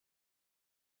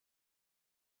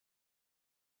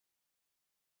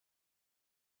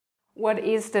What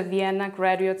is the Vienna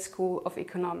Graduate School of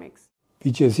Economics?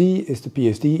 VGSE is the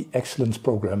PhD Excellence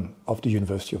Program of the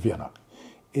University of Vienna.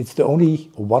 It's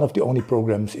one of the only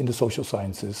programs in the social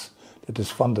sciences that is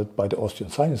funded by the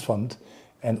Austrian Science Fund,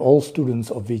 and all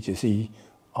students of VGSE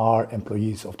are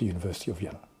employees of the University of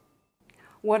Vienna.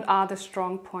 What are the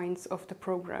strong points of the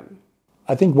program?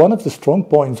 I think one of the strong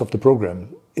points of the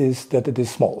program is that it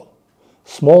is small.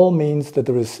 Small means that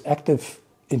there is active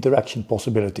interaction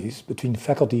possibilities between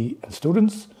faculty and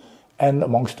students and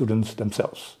among students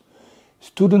themselves.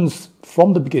 Students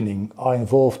from the beginning are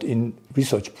involved in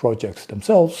research projects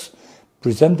themselves,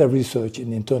 present their research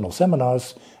in internal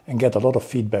seminars and get a lot of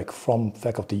feedback from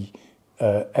faculty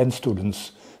and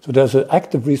students. So there's an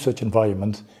active research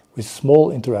environment with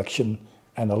small interaction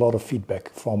and a lot of feedback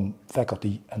from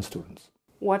faculty and students.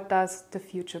 What does the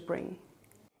future bring?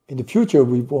 In the future,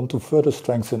 we want to further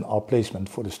strengthen our placement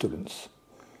for the students.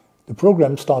 The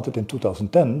program started in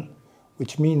 2010,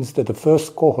 which means that the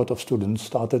first cohort of students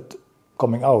started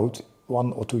coming out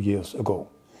 1 or 2 years ago.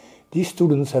 These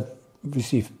students have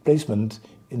received placement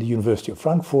in the University of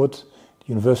Frankfurt, the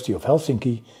University of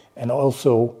Helsinki, and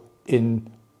also in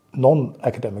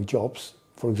non-academic jobs,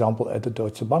 for example at the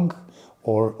Deutsche Bank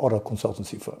or other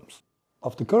consultancy firms.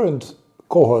 Of the current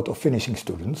cohort of finishing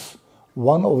students,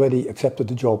 one already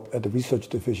accepted a job at the research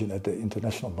division at the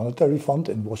International Monetary Fund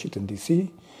in Washington,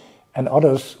 D.C., and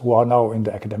others who are now in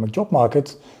the academic job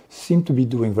market seem to be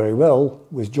doing very well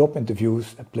with job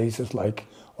interviews at places like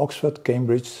Oxford,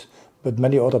 Cambridge, but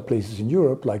many other places in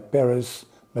Europe like Paris,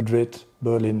 Madrid,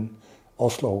 Berlin,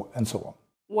 Oslo, and so on.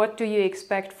 What do you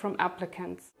expect from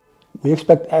applicants? We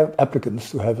expect applicants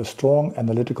to have a strong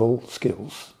analytical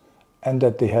skills and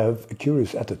that they have a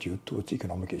curious attitude towards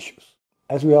economic issues.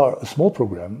 As we are a small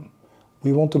program,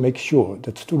 we want to make sure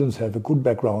that students have a good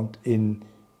background in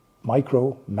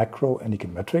micro, macro and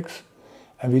econometrics,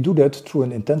 and we do that through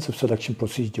an intensive selection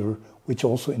procedure which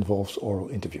also involves oral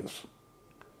interviews.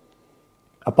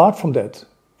 Apart from that,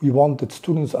 we want that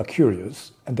students are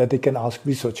curious and that they can ask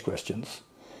research questions,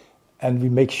 and we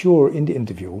make sure in the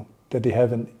interview that they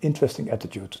have an interesting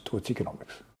attitude towards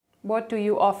economics. What do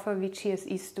you offer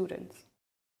VGSE students?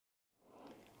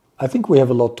 I think we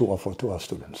have a lot to offer to our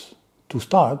students. To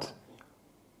start,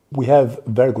 we have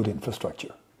very good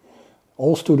infrastructure.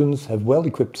 All students have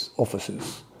well-equipped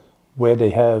offices where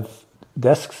they have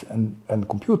desks and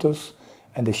computers,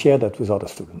 and they share that with other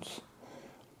students.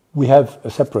 We have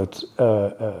a separate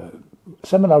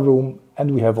seminar room,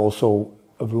 and we have also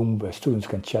a room where students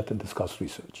can chat and discuss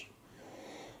research.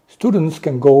 Students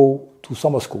can go to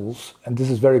summer schools, and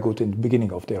this is very good in the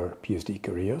beginning of their PhD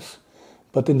careers.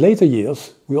 But in later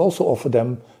years, we also offer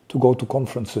them to go to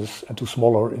conferences and to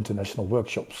smaller international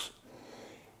workshops.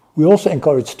 We also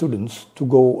encourage students to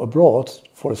go abroad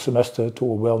for a semester to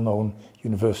a well-known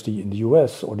university in the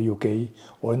US or the UK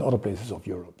or in other places of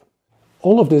Europe.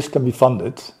 All of this can be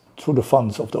funded through the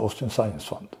funds of the Austrian Science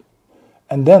Fund.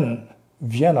 And then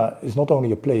Vienna is not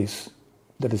only a place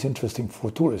that is interesting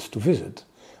for tourists to visit,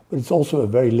 but it's also a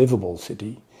very livable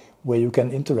city where you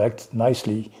can interact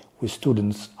nicely with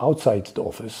students outside the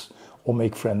office or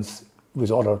make friends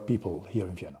with other people here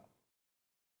in Vienna.